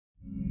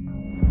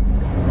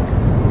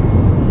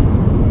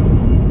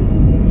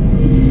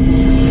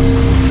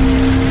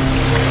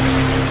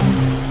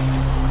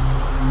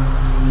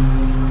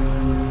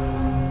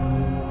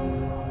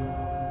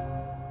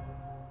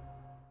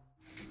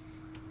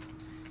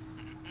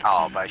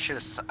Oh, but I should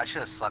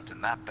have slept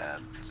in that bed.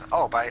 So,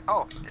 Well,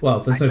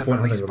 there's I no set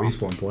point my having a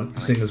respawn point,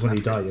 At seeing least as when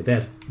you that's die, you're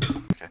dead.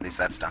 Okay, at least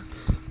that's done.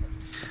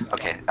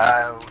 Okay,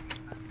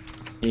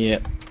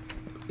 Yep.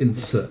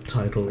 Insert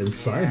title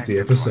inside Yeah, the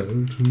good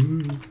episode.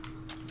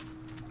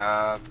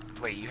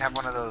 wait, you have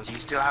one of those? Do you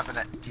still have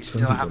an? Do you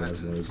still 20 have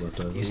has an? those left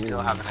over. You still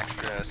have an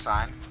extra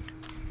sign?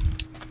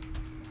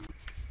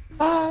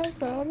 A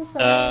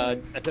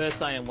third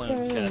sign and one of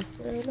the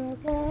chests.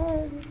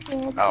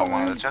 Oh,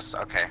 one of the chests.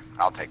 Okay,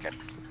 I'll take it.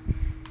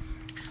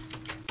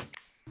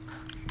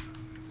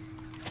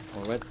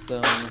 Or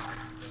redstone.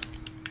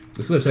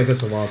 It's going to take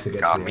us a while to get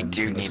to God, the we end.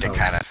 do need to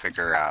kind of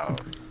figure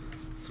out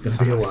It's going to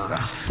some be a of the while.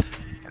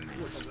 stuff in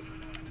these.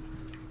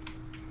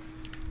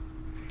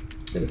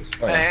 It is.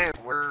 Oh, yeah. Hey,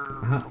 we're.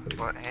 Aha.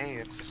 But hey,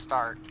 it's a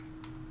start.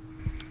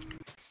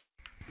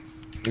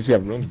 At least we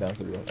have rooms now,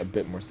 so we're a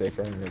bit more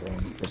safer in our own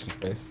personal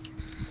space.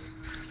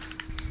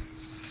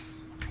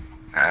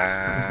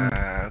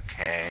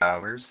 Okay.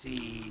 Where's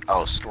the?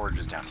 Oh, storage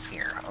is down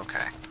here.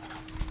 Okay.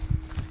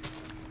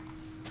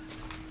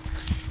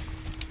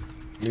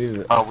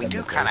 Oh, we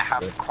do kind of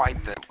have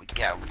quite the.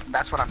 Yeah,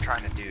 that's what I'm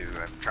trying to do.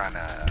 I'm trying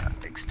to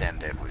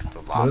extend it with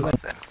the lava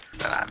thing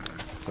that I'm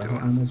Is that how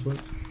doing. animals work?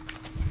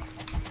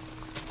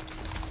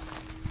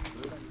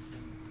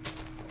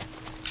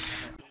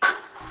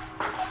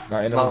 No,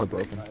 animals are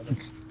broken.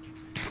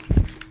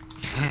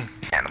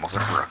 Animals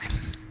are broken.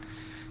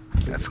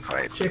 That's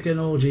quite. Chicken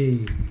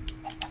orgy!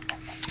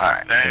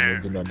 Alright. They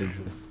do not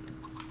exist.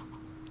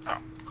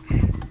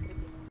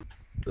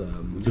 If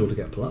you want to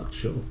get plucked,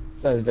 sure.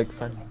 That is like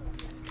fun.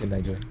 Good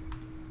night, Joy.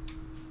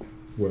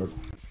 Word.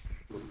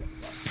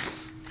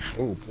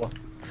 Ooh, what?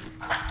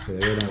 Yeah, we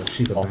don't have a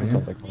sheep at Also the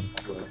sounds hand. like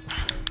fun.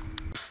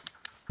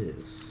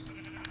 Yes.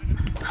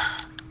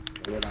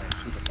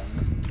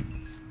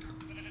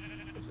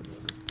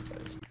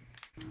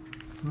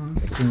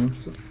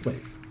 Wait.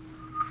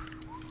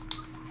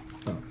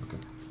 Oh, okay.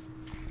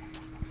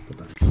 Put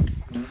that.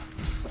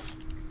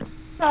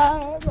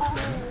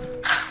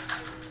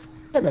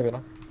 Hey, maybe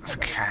not.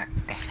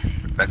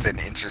 That's an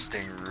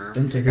interesting room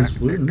Enter you his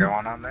got room.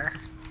 going on there.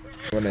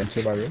 You wanna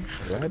enter my room?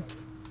 Go ahead.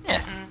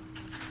 Yeah.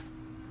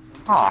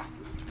 Huh.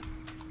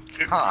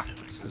 Huh.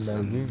 This is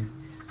No an room.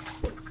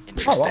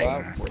 interesting. Oh,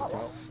 wow, that worked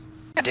out.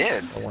 I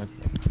did. I don't like,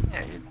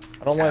 Yeah.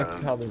 I don't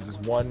like how there's this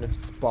one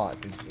spot.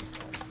 It's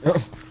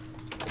just,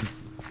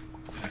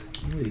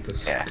 I'll eat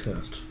this Yeah.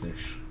 cursed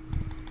fish.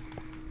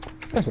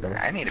 that's whatever.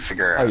 I need to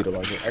figure I'll out.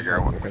 utilize it. Figure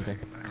out what. Different thing.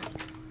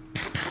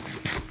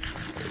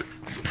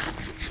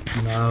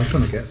 No, I was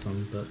trying to get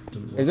some, but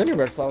didn't Is work. there any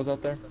red flowers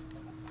out there?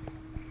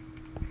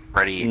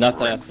 Ready.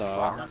 Nothing I red saw.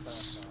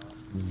 flowers.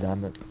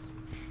 Zammets.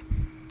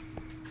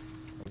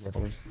 Red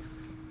flowers.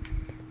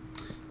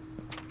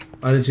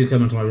 I literally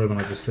come into my room and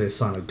I just see a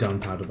sign of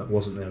gunpowder that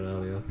wasn't there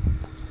earlier.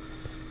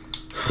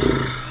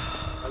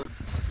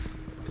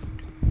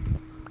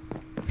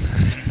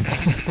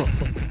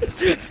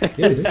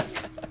 Yeah, we did.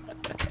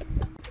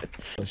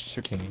 The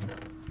sugarcane.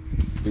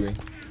 Do we?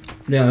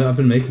 Yeah, I've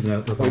been making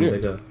the farm do?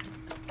 bigger.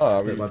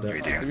 Oh, Bit by we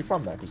bit. do. Did we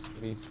farm that?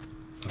 Please.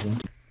 I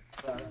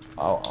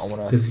want I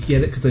wanna because you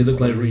get it because they look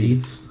like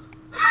reeds.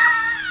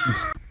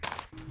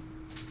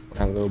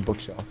 have a little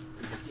bookshelf.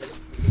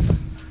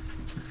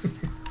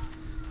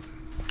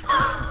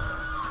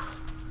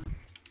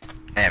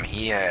 Damn,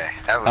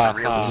 that was a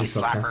real Uh-huh. knee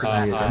Sarcastic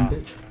slapper. weird Uh-huh.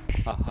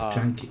 bitch. Haha.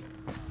 Janky.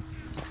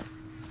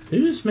 Who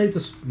just made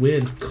this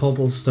weird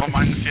cobblestone Don't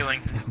mind the ceiling.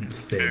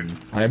 thing?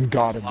 I am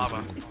God of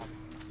Lava. this.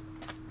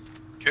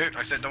 Good,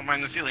 I said don't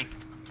mind the ceiling.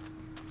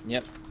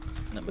 Yep.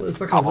 No, Well,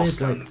 it's like a weird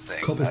Cobblestone like thing.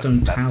 cobblestone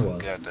That's some tower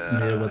good,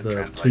 near where the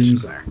translation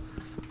tombs there. are.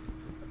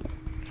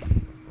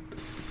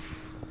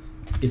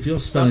 If you're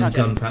spelling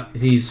gunpowder,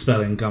 he's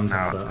spelling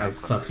gunpowder. No, I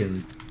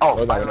fucking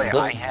Oh, by the no, way, no.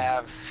 I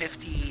have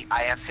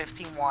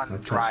 51 I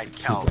dried trust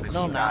kelp. people. If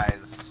No, you no.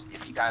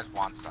 guys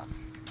want some,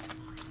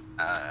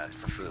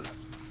 for food.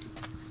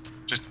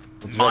 Just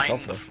It's very mind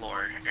helpful. the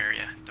floor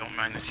area. Don't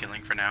mind the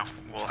ceiling for now.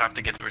 We'll have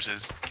to get the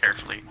horses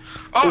carefully.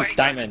 Oh, Ooh, hey,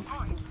 diamond.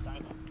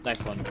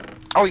 Nice one.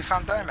 Oh, you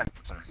found diamond.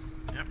 Awesome.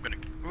 Yeah, I'm gonna.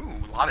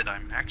 Ooh, a lot of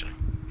diamond actually.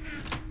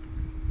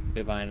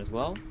 Bit of iron as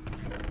well.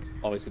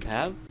 Always good to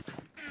have.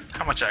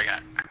 How much I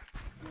got?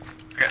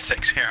 I got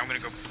 6 here. I'm gonna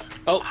go.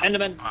 Oh,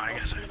 Enderman. Oh, I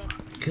guess.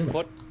 kill it.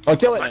 What? Oh,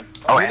 kill it! What?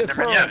 Oh, We need to Enderman.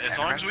 throw Yeah, it. as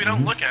long as we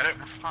don't look at it,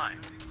 we're fine.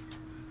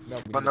 No,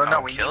 we But need no,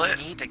 to- we kill it?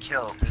 need to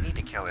kill. We need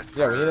to kill it.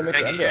 Yeah, we need to make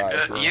Hey, an ender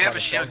eye. for you have the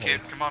a shield,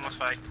 stronghold. kid. Come on, let's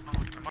fight.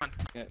 Come on.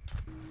 Okay.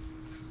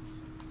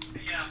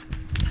 Yeah.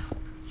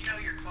 You know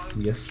your clothes.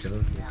 Yes,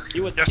 sir. Yes. He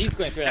was, Yes, he's sir.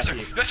 going straight Yes, after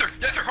sir. you. Yes, sir.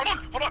 Yes, sir. Hold on.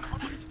 Hold on.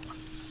 Hold on.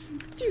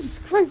 Jesus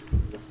Christ.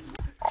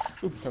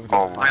 Ooh, time to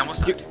Oh, go. I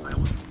almost died.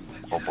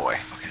 oh boy.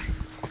 Okay.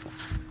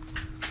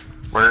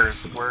 Where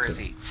is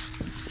he?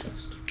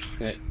 Just.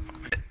 Okay.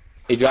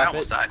 He I dropped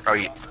almost it. died. Oh,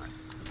 you.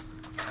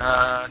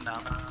 No.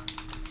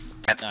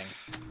 No.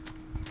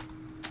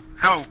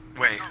 How?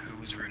 Wait, who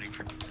was rooting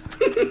for?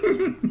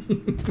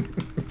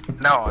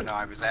 No,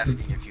 I was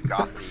asking if you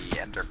got the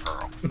ender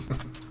pearl.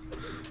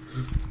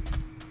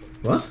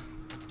 What?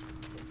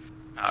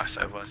 Oh,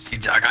 so it was. You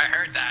dug. I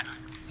heard that.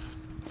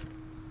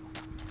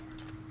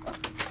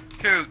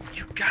 Dude,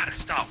 you gotta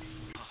stop.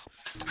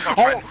 Oh,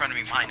 right in front of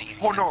me mining.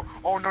 Oh no!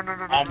 Oh no no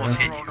no no! Almost no,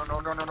 hit no, you. no no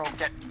no no no!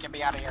 Get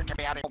me out of here! Get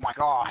me out of here! Oh my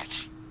god!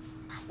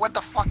 What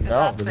the fuck did No,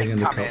 that Did they thing get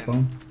the come cult in?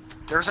 bomb?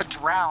 There's a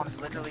drown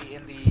literally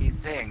in the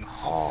thing.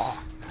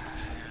 Oh,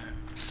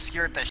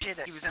 scared the shit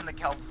out. He was in the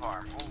kelp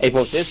farm. Holy Hey,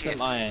 bro, there's shit.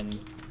 some iron.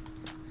 Should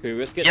we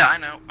risk it? Yeah, I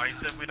know. I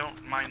said we don't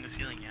mine the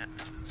ceiling yet.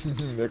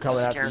 They're coming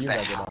after Scared you, the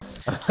Megan. hell.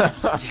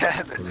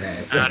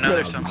 Yeah. No,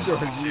 there's some. Sure,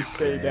 you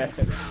stay dead.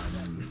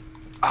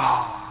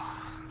 Oh,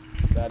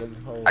 That is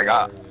hilarious. I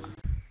got-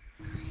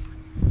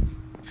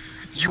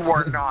 you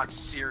are not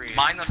serious.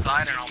 Mine the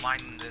side, and I'll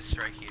mine this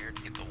right here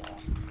to get the wall.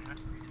 Okay.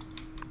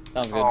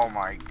 Sounds good. Oh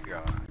my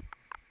god.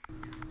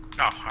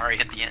 Oh, alright,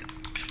 hit the end.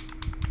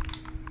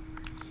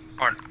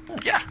 Or,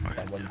 yeah. Okay.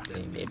 Someone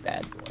being a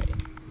bad boy.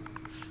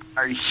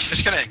 Are you?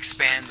 Just gonna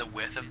expand the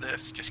width of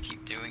this. Just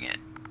keep doing it.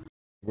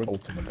 With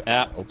ultimate.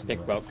 Yeah, ultimate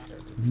pick broke.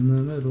 In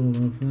the middle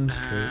of the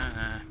street.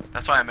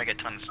 That's why I make a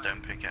ton of stone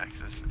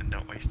pickaxes and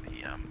don't waste the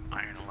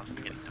iron unless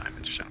we get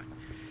diamonds or something.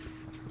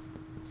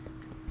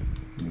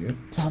 There you go.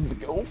 Time to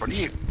go. What are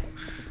you?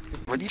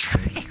 What are you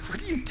trying?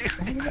 What are you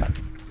doing?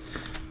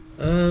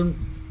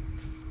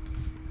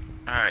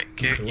 Alright,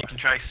 you can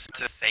try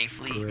to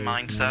safely Great,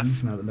 mine man.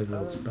 stuff. Now that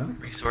Megalod's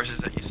back. Resources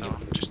that you saw.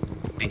 Just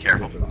be I'll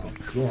careful. give it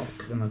a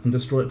block, and I can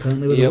destroy it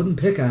permanently with a Yep. wooden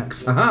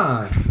pickaxe.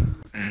 Aha!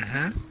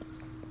 Mm-hmm.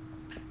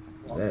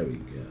 There we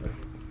go.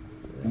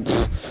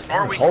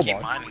 Or we can Hold keep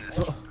on. mining this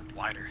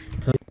wider.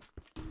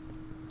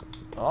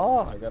 Oh,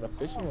 I got a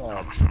fishing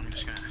rod. I'm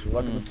just gonna.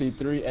 Lucky to see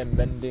 3 and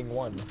mending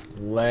 1.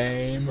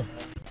 Lame.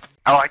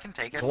 Oh, I can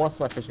take it. Who wants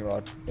my fishing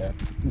rod? Yeah.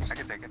 I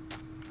can take it.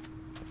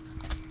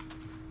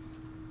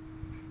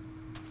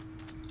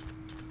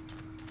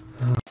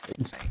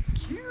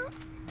 Thank you.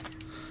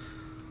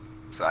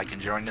 So I can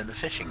join in the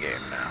fishing game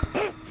now.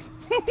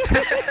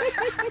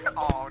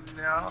 Oh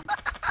no.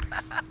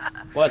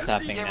 What's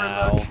happening You ever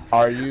now? look?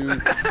 Are you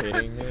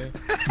kidding me?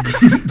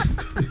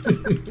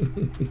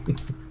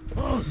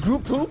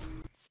 Group poop?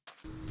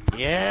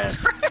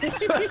 Yes!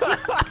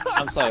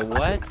 I'm sorry,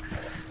 what?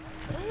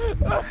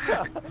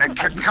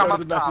 Come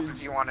up top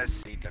if you want to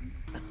see them.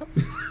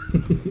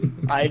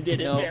 I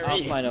didn't No,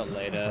 I'll find out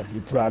later.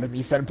 You proud of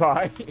me,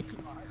 senpai?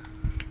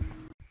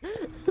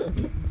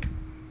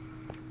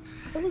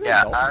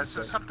 Yeah,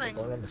 so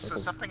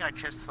something I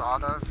just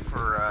thought of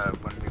for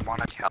when we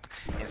want to help,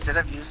 instead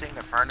of using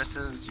the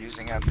furnaces,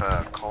 using up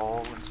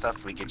coal and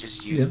stuff, we could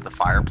just use the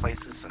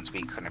fireplaces since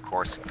we can of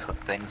course cook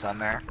things on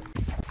there.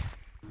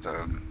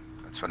 So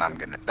that's what I'm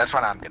gonna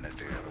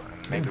do.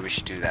 And maybe we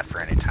should do that for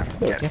any time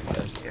we get it.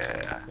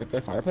 Yeah. If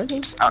they're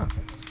fireplaces? Yeah,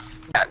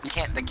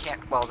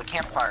 the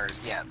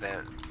campfires, yeah,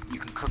 you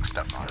can cook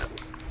stuff on it.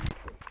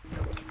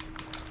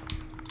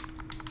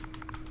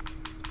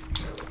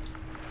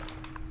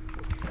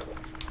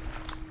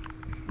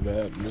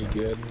 Let me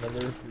get another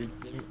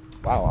freaking...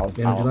 Wow, I was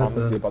Yeah, would you like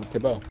honestly the- about to say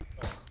bow.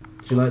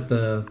 Do you like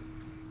the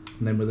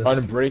name of this?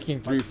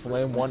 Unbreaking 3,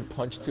 Flame 1,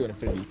 Punch 2, and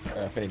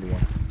Infinity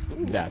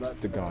 1. That's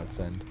the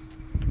godsend.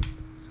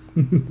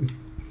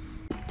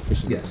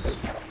 Fishing Yes.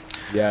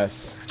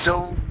 Yes.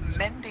 So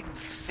mending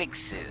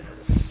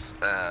fixes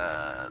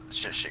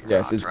fishing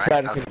Yes, rods, it's right?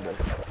 practicable.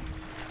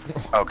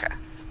 Okay.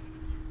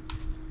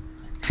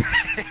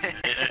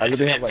 I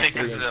literally have It like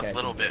fixes 3 it a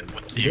little bit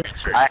with the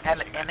inventory.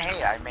 And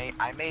hey,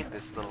 I made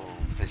this little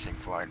fishing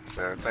point,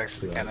 so it's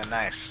actually kind of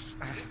nice.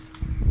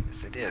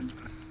 Yes, it did.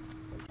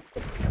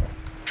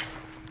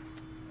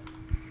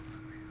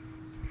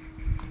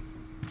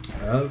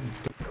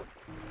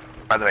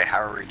 By the way, how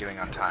are we doing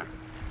on time?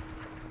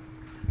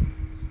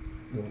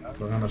 Well,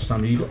 for how much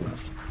time have you got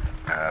left?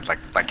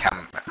 Like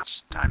how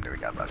much time do we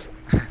got left?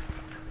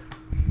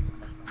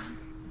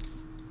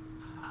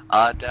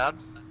 Dad,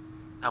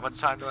 how much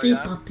time do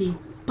I got? papi.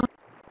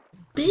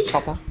 Papi?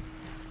 Papa?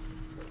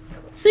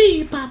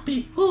 Si,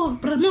 papi. Oh,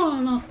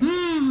 premolo.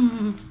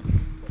 Mmm.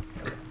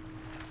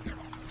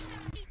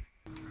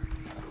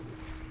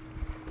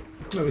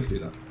 No, we can do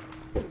that.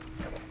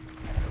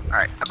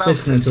 Alright, about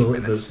Basically 15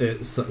 until minutes.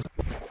 it's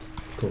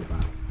called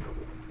that.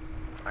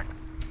 Right.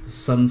 The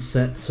sun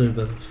sets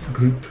over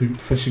group poop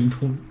fishing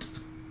point.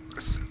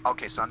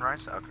 Okay,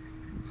 sunrise? Okay.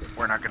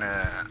 We're not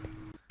gonna...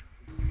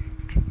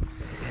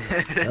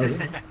 Hell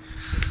yeah.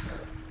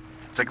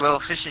 It's like a little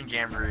fishing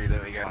jamboree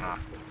that we got on.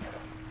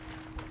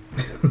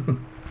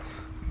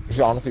 We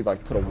should honestly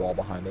like put a wall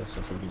behind us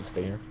just so we can just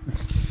stay here.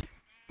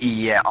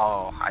 Yeah,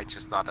 oh, I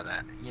just thought of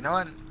that. You know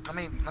what? Let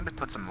me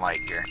put some light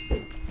here.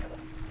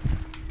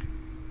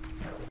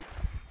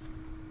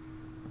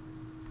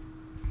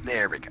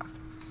 There we go.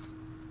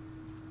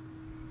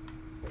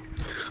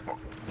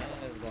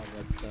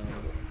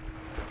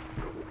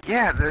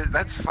 Yeah,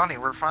 that's funny.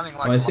 We're finding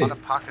like Oh, I a see. lot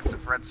of pockets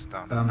of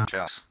redstone. Not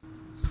just.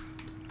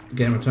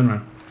 Gamer, turn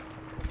around.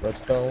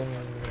 Redstone,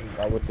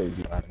 I would say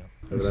zero. I don't know.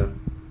 Over there.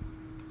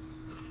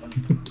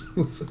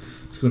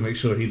 Just gonna make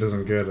sure he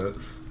doesn't get it.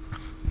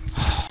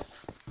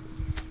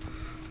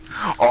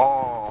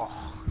 Oh.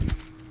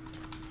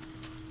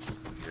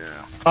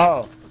 Yeah.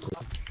 Oh!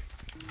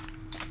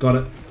 Got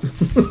it.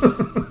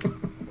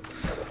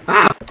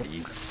 Ah!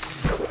 You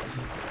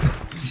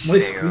My stay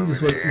screen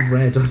just over went there.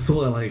 red. I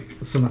thought I like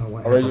somehow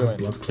like Where are had you a in?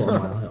 blood clot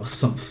in my eye or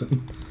something.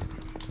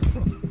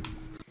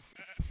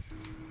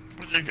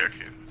 Where'd you go,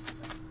 Q?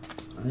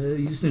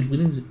 You just need, we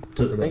need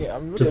to, Dang it,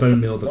 I'm to looking bone at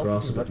meal the some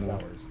grass a bit red more.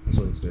 flowers. That's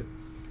what I need to do.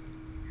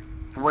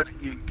 What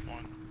you? 1,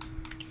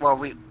 Well,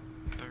 we 3.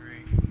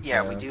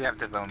 yeah, we Yeah. do have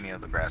to bone meal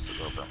the grass a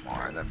little bit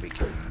more. That we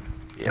can.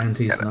 Yeah, And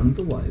he's get it. none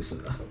the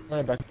wiser.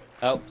 Alright, back.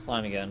 Oh,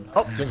 slime again.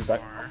 Oh, Jimmy's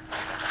back.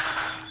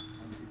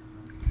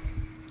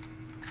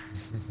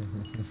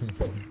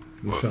 4.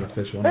 He's trying to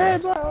fish one Hey,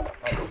 of us. bro!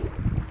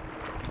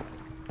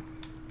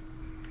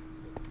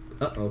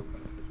 Uh-oh.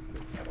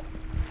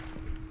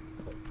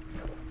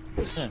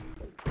 Huh.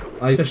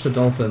 I fished a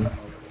dolphin.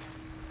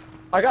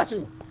 I got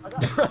you!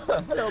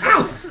 Hello,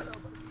 Ow!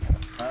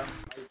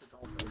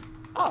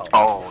 Ow!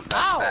 Oh,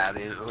 that's Ow. bad.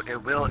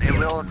 It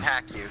will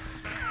attack you.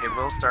 It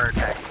will start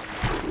attacking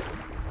you.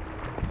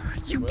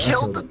 You Well,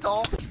 killed the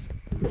dolphin.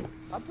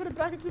 I put it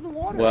back into the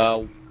water.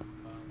 Well,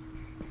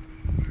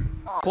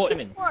 Oh, 40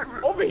 minutes.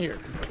 Over here.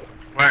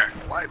 Where?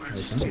 why would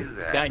you do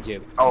that? Behind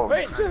you. Oh,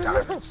 Wait, for Jimmy.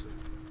 diamonds.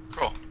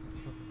 Cool.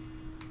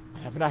 I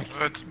have an axe.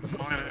 Let's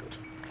mine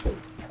it.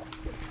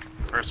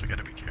 First, we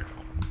gotta be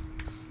careful.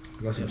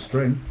 I got some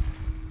string.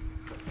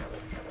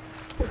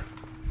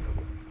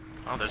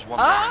 Oh, there's one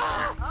more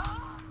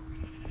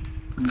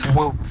in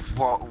here.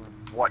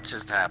 What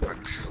just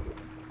happened?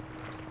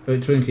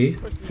 Wait, Twinkie,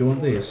 do you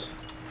want these?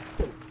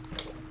 Okay.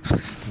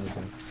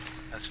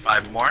 That's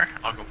 5 more.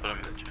 I'll go put them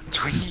in the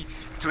gym.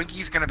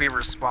 Twinky's gonna be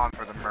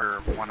responsible for the murder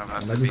of one of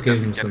us I if just he gave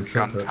doesn't him get some his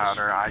chocolates.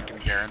 gunpowder. I can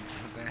guarantee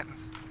that.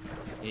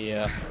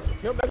 Yeah.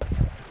 Yo, man.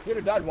 You'd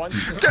have died once.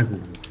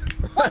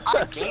 What?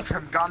 I gave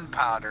him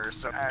gunpowder,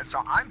 so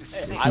I'm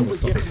safe. I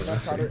would give him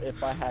Stop gunpowder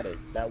if I had it.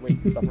 That way he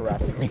can stop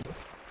harassing me.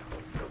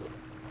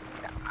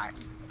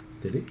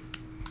 Did he?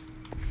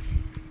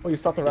 Oh, you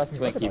stopped It's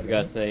harassing me. Twinkie, for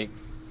God's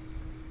sakes.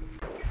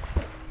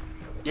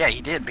 Yeah,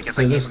 he did because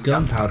So I gave this him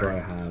gunpowder I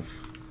have,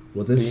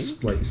 will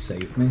this like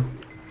save me?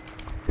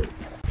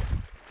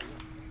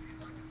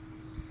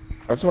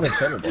 I just want to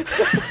tell you.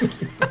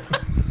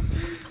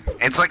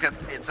 It's like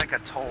a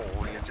toll.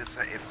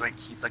 It's like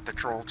he's like the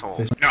troll toll.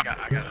 No, I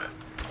got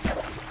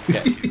it.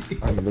 Okay.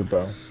 I'm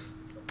Lupo.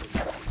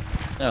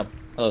 Oh,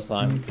 hello,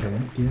 slime.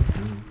 Can't get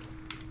me.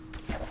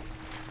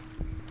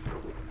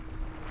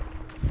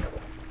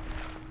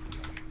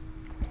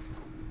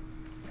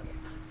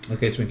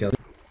 Okay, Twinkle.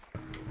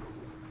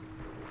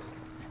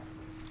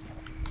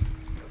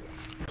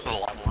 There's a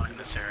lava in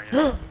this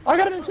area. I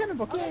got an enchantment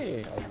book.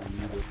 Yay! I'll read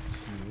it to you.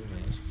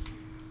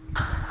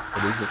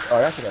 What is it? Oh,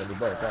 I actually got to do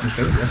both.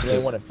 Okay, Yeah. that's Really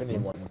good. want Infinity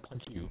one.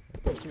 Punch you.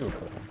 Punch two.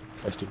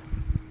 Punch two.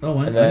 Oh,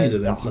 I And then-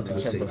 needed oh, a look at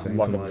the sea enchantment thing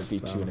one for of my the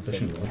C2 and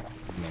fishing Infinity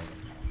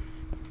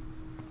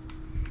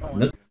rod.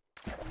 Nope.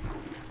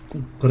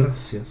 Oh,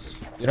 gracias.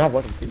 You don't have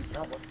luck in sea?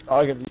 Oh,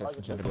 I get the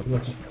enchanted book.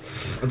 Look,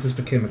 I just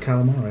became a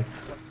calamari.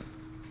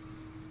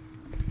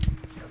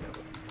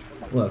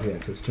 Well, yeah,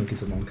 because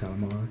Twinkie's a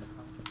non-calamari.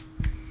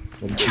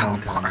 Well,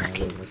 Calamari.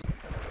 whatever.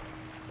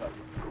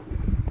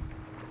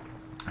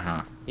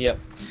 Uh-huh. Yep.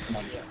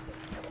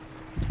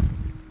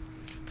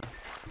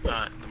 In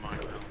the mine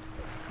well.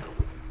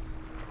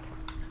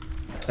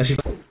 Actually,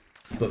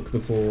 book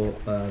before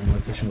my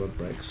fishing rod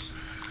breaks.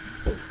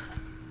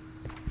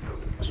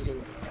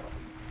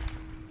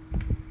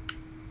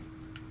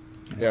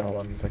 Yeah, hold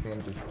on a second. Let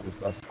me just do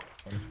this last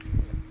one.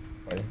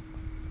 Wait.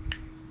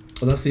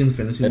 Well, that's the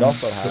Infinity It one.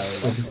 also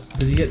has- Or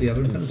did you get the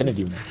other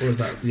Infinity? Infinity one. Or is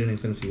that the only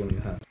Infinity one you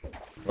had?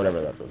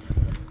 Whatever that does.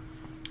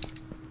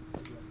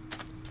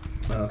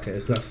 Oh, okay,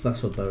 'cause that's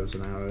for bows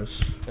and arrows.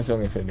 That's the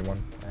only Infinity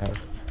one I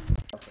have.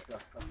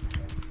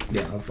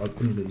 Yeah, I'm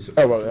going to use it.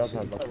 Oh, for well, they this, also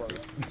have luck in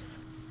sea.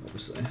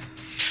 obviously.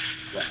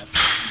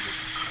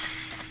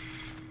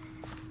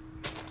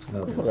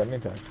 Oh, Hold on,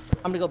 meantime.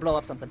 I'm gonna go blow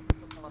up something.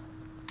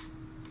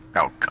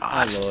 Oh My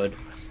god. lord.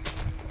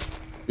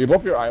 You blow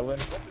up your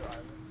island.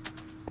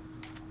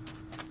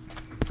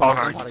 Oh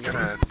no, he's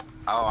gonna.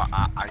 Oh,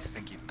 I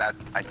think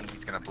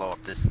he's gonna blow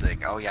up this thing.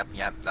 Oh yep,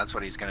 that's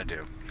what he's gonna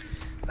do.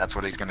 That's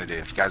what he's gonna do.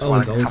 If you guys Oh,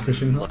 want his to old come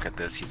fishing hut? look at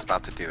this, he's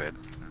about to do it.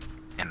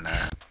 In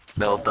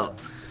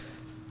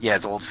yeah,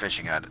 his old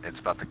fishing hut. It's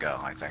about to go,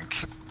 I think.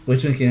 Wait,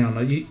 Twinkie, hang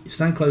on. You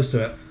stand close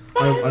to it.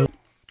 I will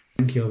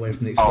yank you away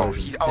from the Oh,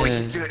 explosion.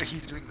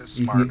 he's doing this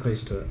You can smart. get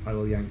closer to it. I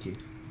will yank you.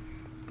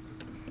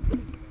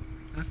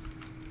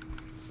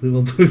 We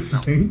will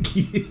both yank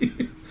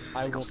you.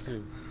 I will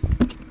too.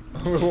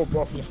 We will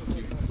both yank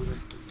you.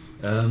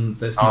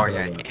 There's Oh no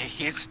yeah, way.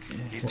 he's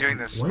doing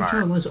this Why are you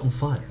trying to smart. light it on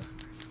fire?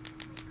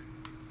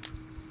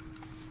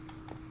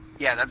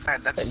 Yeah, that's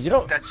Hey, you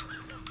don't-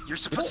 You're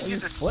supposed to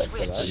use a flip for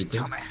that. switch, You do.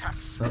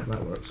 dumbass.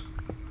 That works.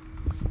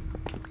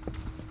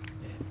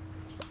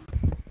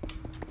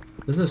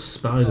 There's a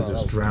spider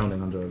just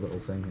drowning under a little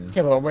thing here.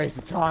 Can't let waste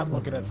of time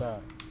looking at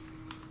that.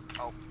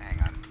 Oh, hang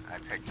on. I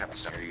picked up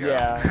stuff. There you go.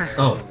 Yeah.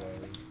 Oh.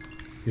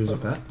 He was a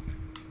pet?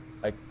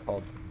 I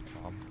called him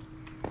Tom.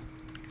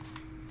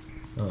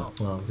 Oh,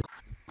 well,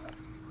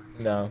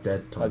 No.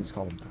 dead I Tom. just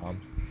called him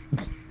Tom.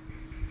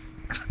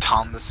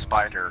 Tom the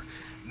Spider.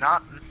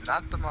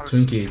 not the most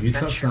Twinkie, you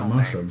touched that conventional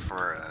mushroom. name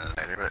for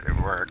but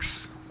it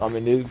works. I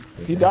mean,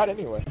 he died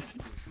anyway.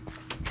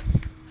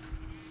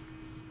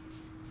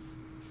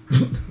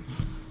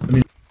 I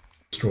mean,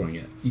 destroying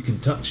it. You can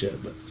touch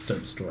it, but don't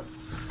destroy it.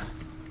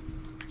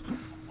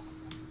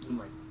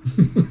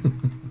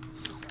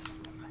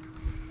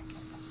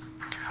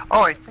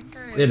 Oh, I think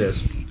It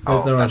is.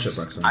 Oh, there are that's-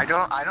 shipwrecks on I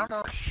it. don't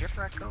know a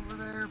shipwreck over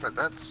there, but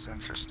that's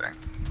interesting.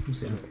 Let's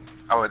see.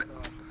 Oh,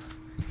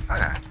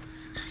 okay.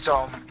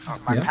 So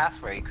my Yeah.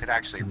 pathway could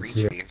actually reach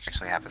Yeah. it. You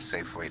actually have a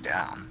safe way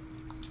down.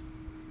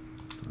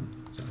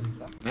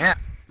 Yeah.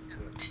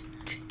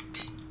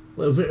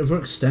 Well, if we're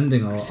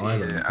extending our See,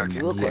 island, then okay.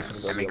 Real yes.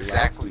 question, I'm though,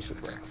 exactly the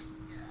last shipwrecks.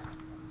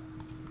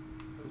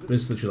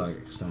 This that you like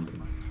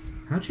extending.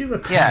 How do you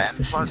repair Yeah, and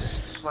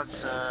fishing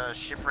plus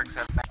shipwrecks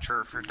have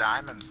matcher for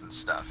diamonds and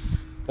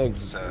stuff.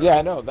 So- Yeah,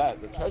 I know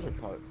that. The treasure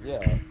part,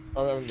 yeah.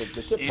 I mean,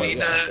 the ship You part, need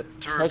yeah. to The to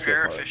treasure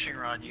repair a part, fishing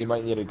rod. you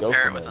might need to go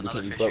repair it somewhere. with You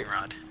another can't use fishing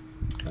boats. rod.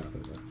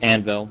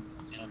 Anvil.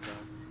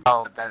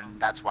 Oh, then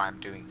that's why I'm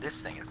doing this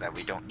thing, is that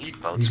we don't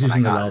need boats He's when I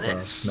using the got lava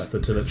this.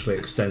 method to literally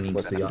extend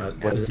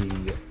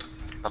the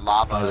The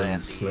lava and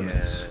island's the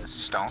limits.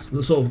 stone.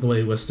 the sort of the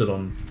way we're stood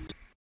on.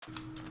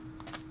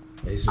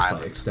 He's just like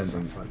Island.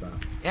 extending it like that.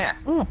 Yeah.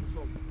 Oh.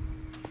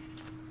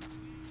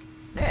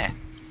 Yeah.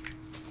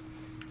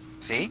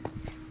 See?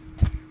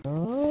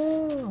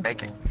 Oh.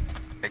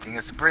 Making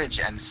us a bridge,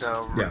 and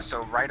so Yeah.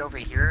 so right over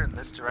here in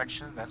this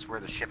direction, that's where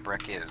the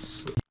shipwreck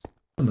is.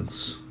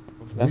 Elements.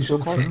 That's We so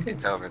should cool. try.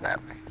 It's over that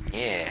way.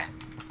 Yeah.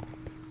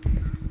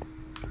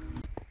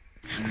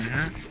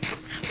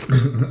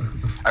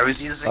 I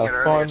was using it Have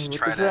earlier fun to with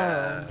try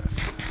the to.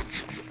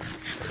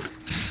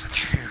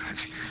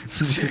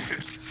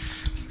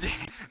 Dude,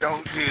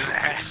 don't do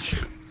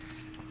that.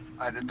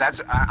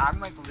 I'm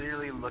like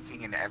literally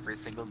looking in every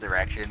single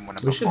direction when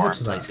I'm We should before head I'm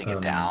to that, placing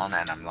it down,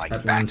 and I'm like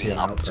Atlantean backing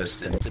up outpost just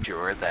to thing.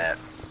 ensure that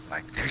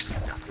like there's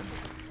nothing.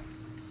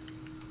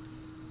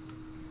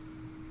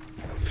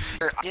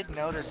 I did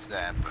notice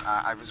that.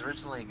 I was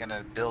originally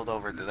gonna build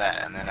over to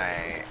that, and then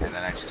I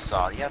just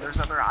saw, yeah, there's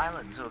other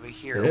islands over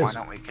here. There Why is.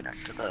 don't we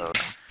connect to those?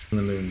 The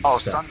moon. Oh,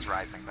 set. sun's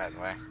rising, by the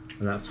way.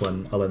 And that's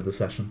when I'll end the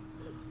session.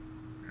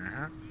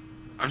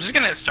 I'm just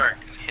gonna start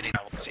hitting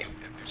double, see if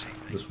there's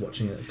anything. Just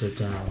watching it go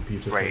down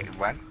beautifully. Wait,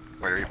 when?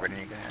 When are you gonna?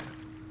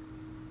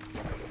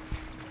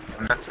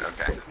 That's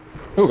okay.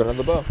 Ooh, got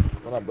another bow.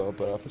 Well, not bow,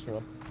 but fishing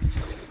rod.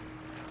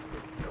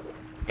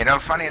 You know,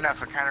 funny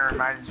enough, it kind of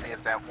reminds me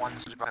of that one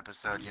SpongeBob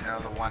episode. You know,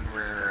 the one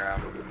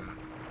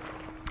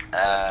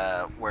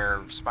where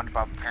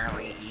SpongeBob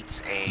apparently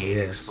eats a Yes.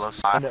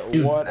 explosive And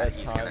Dude, what a that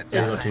he's time. gonna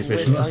Yeah, die. two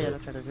fishing rods.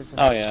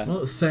 Oh yeah.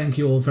 Well, thank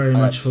you all very I got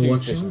much for 2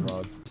 watching. fishing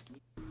rods.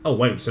 Oh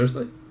wait,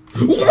 seriously?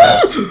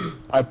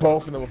 I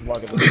both of them with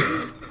bucket.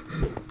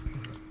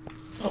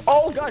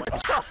 Oh god!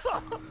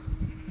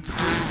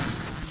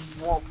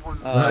 What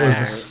was Oh, That was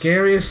the Nice.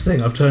 scariest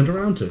thing I've turned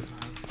around to.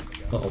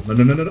 Uh oh,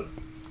 no.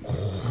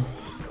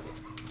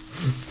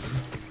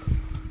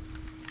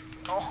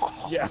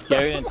 Oh, Yeah.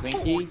 Scary and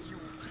Twinkie. you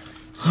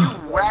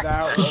whacked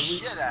That the was-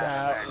 shit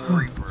out of that was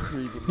creeper.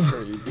 freaking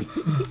crazy.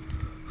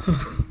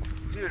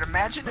 Dude,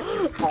 imagine if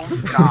you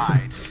both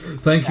died.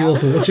 Thank you all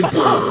for watching.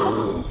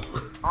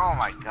 Oh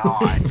my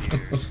god,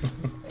 dude.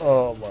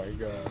 Oh my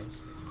god.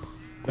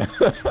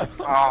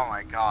 Oh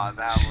my god,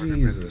 that would have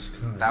Jesus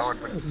been. Christ. That would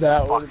have been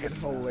That would have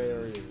fucking been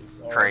hilarious.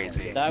 Oh my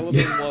crazy. God. That would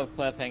be more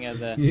cliffhanger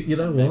than You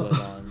know what?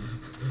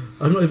 Megalodons.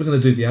 I'm not even going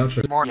to do the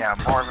outro. more of a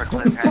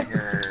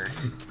cliffhanger.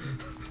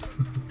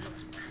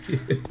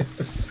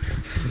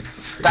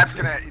 That's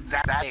gonna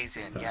that stays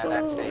in. Yeah,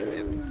 that stays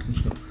in. I'm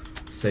just going to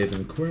save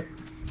and quit.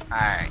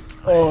 Alright.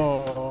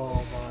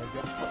 Oh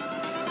my god.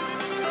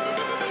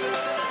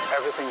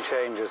 Everything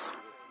changes